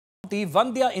the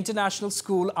Vandya International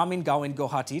School, Amingaon in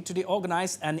Guwahati, today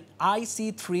organized an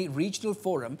IC3 regional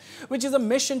forum, which is a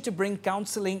mission to bring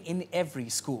counseling in every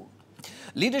school.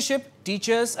 Leadership,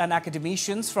 teachers and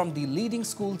academicians from the leading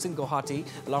schools in Guwahati,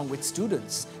 along with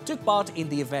students, took part in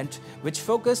the event, which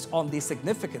focused on the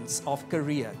significance of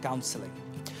career counseling.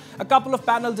 A couple of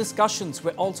panel discussions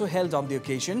were also held on the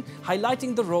occasion,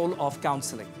 highlighting the role of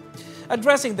counseling.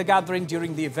 Addressing the gathering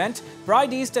during the event,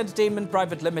 Pride East Entertainment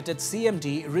Private Limited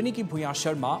CMD Riniki Bhuyan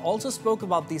Sharma also spoke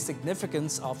about the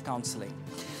significance of counselling.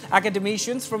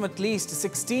 Academicians from at least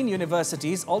 16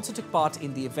 universities also took part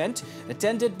in the event,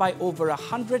 attended by over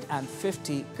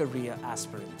 150 career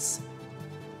aspirants.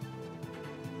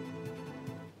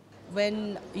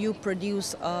 When you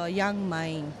produce a young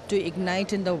mind to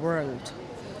ignite in the world,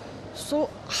 so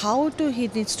how he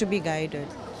needs to be guided?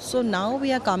 So now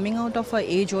we are coming out of our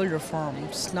age-old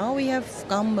reforms. Now we have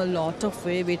come a lot of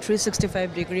way with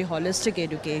 365-degree holistic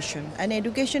education. And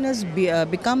education has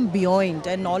become beyond.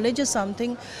 And knowledge is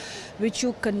something which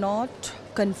you cannot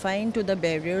confine to the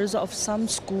barriers of some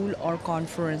school or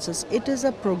conferences. It is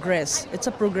a progress. It's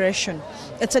a progression.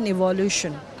 It's an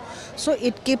evolution. So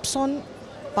it keeps on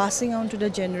passing on to the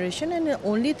generation, and the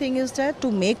only thing is that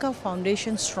to make a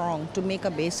foundation strong, to make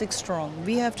a basic strong,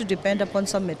 we have to depend upon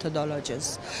some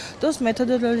methodologies. Those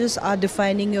methodologies are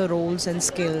defining your roles and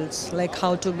skills, like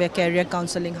how to be career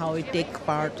counseling, how it take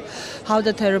part, how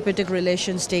the therapeutic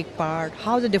relations take part,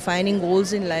 how the defining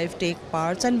goals in life take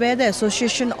part, and where the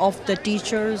association of the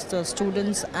teachers, the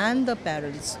students and the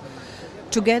parents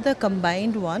together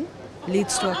combined one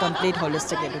leads to a complete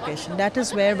holistic education. That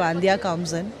is where Vandya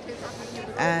comes in.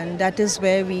 And that is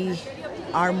where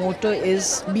our motto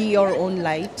is, be your own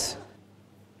light.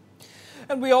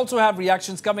 And we also have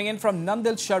reactions coming in from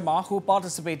Nandil Sharma, who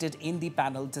participated in the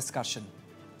panel discussion.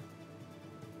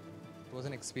 It was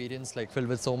an experience filled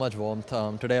with so much warmth.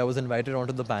 Today I was invited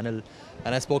onto the panel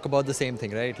and I spoke about the same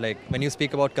thing, right? Like when you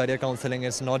speak about career counseling,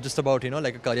 it's not just about,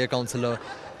 like a career counselor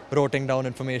writing down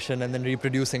information and then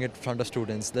reproducing it in front of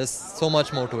students. There's so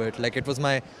much more to it. Like it was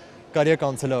my career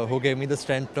counselor who gave me the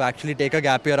strength to actually take a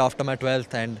gap year after my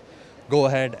 12th and go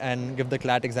ahead and give the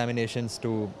CLAT examinations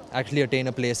to actually attain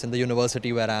a place in the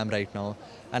university where I am right now.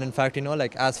 And in fact,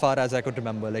 as far as I could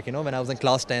remember, when I was in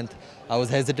class 10th, I was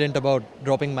hesitant about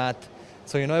dropping math.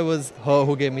 So, it was her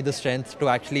who gave me the strength to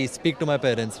actually speak to my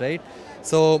parents, right?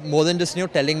 So more than just,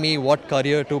 telling me what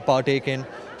career to partake in,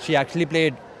 she actually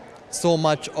played so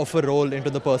much of a role into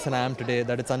the person I am today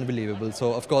that it's unbelievable.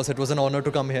 So of course it was an honor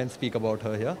to come here and speak about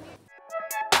her here.